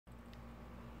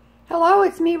Hello,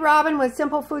 it's me, Robin, with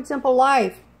Simple Food, Simple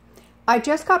Life. I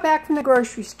just got back from the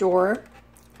grocery store.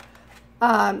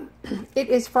 It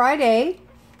is Friday,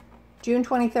 June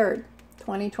 23rd,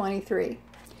 2023.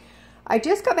 I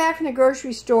just got back from the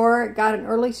grocery store, got an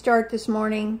early start this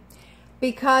morning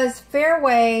because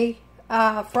Fairway,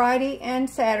 Friday and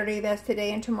Saturday, that's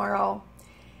today and tomorrow,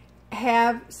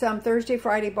 have some Thursday,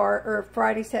 Friday,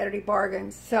 Saturday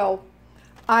bargains. So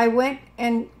I went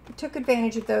and took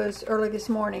advantage of those early this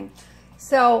morning.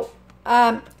 So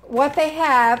what they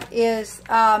have is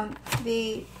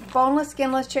the boneless,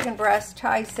 skinless chicken breast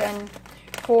Tyson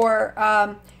for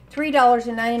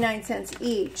 $3.99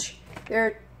 each.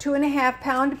 They're 2.5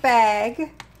 pound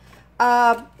bag.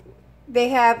 They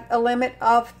have a limit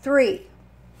of 3.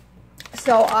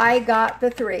 So I got the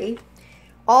 3.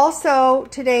 Also,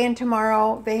 today and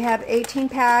tomorrow, they have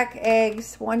 18-pack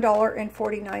eggs,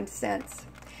 $1.49.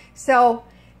 So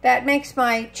that makes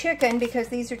my chicken, because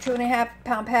these are 2.5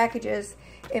 pound packages,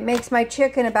 it makes my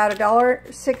chicken about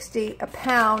 $1.60 a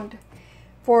pound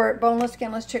for boneless,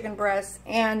 skinless chicken breasts,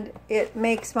 and it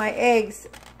makes my eggs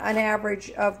an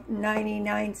average of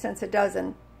 99 cents a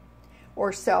dozen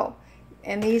or so.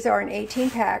 And these are an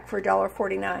 18-pack for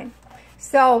 $1.49.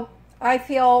 So I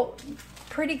feel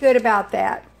pretty good about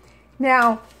that.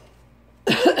 Now,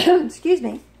 excuse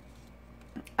me,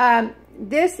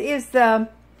 this is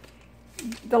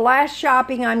the last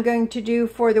shopping I'm going to do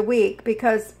for the week,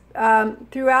 because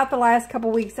throughout the last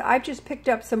couple weeks I've just picked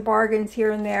up some bargains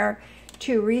here and there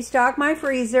to restock my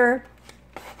freezer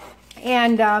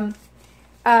and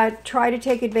try to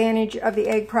take advantage of the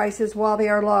egg prices while they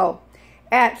are low.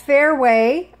 At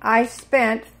Fairway, I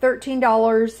spent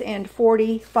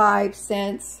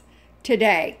 $13.45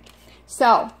 today.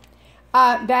 So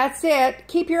that's it.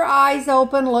 Keep your eyes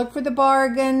open. Look for the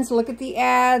bargains. Look at the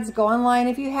ads. Go online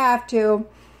if you have to,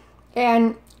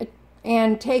 and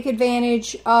take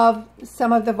advantage of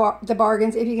some of the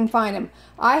bargains if you can find them.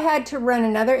 I had to run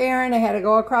another errand. I had to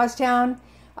go across town.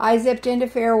 I zipped into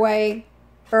Fairway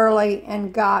early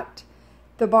and got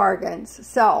the bargains.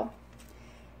 So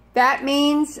that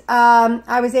means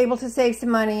I was able to save some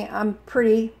money. I'm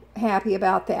pretty happy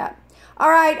about that. All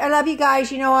right, I love you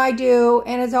guys. You know I do.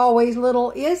 And as always,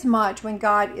 little is much when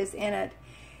God is in it.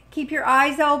 Keep your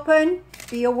eyes open.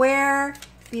 Be aware.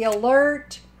 Be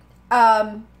alert.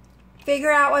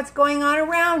 Figure out what's going on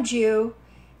around you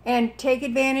and take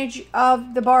advantage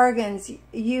of the bargains.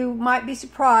 You might be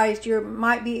surprised. You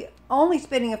might be only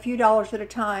spending a few dollars at a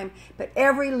time, but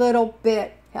every little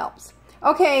bit helps.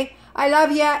 Okay, I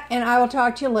love you, and I will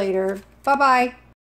talk to you later. Bye-bye.